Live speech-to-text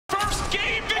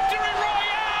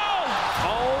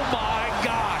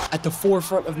At the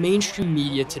forefront of mainstream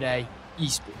media today,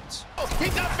 esports. He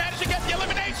does manage to get the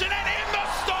elimination and in the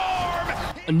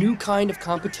storm! A new kind of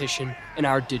competition in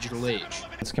our digital age.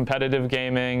 It's competitive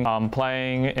gaming,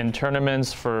 playing in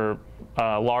tournaments for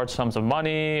large sums of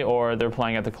money, or they're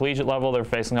playing at the collegiate level, they're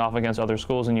facing off against other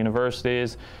schools and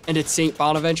universities. And at St.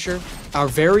 Bonaventure, our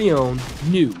very own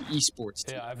new esports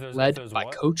team, led by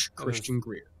Coach Christian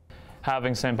Greer.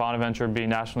 Having St. Bonaventure be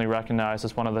nationally recognized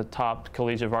as one of the top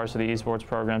collegiate varsity esports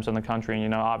programs in the country,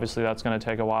 obviously that's going to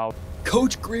take a while.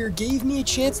 Coach Greer gave me a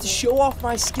chance to show off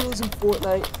my skills in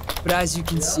Fortnite, but as you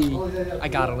can see, I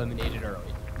got eliminated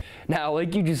early. Now,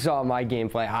 like you just saw in my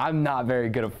gameplay, I'm not very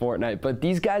good at Fortnite, but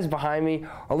these guys behind me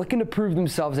are looking to prove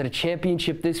themselves at a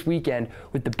championship this weekend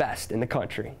with the best in the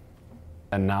country.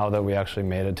 And now that we actually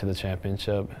made it to the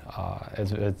championship,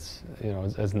 it's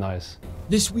nice.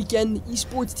 This weekend, the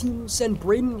esports team will send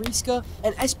Braden Rieska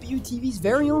and SBU TV's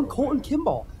very own Colton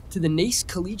Kimball to the NACE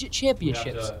Collegiate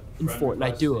Championships in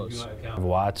Fortnite duos. I've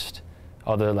watched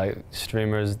other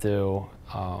streamers do,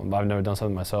 but I've never done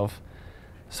something myself,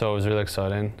 so it was really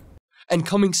exciting. And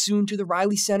coming soon to the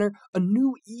Riley Center, a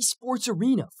new esports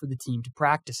arena for the team to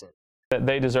practice in.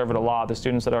 They deserve it a lot, the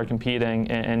students that are competing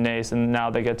in NACE, and now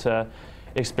they get to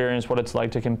experience what it's like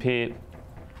to compete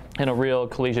in a real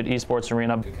collegiate esports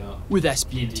arena. With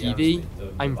SBU TV,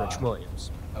 I'm Rich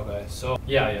Williams. Okay, so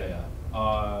yeah.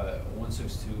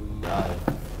 162.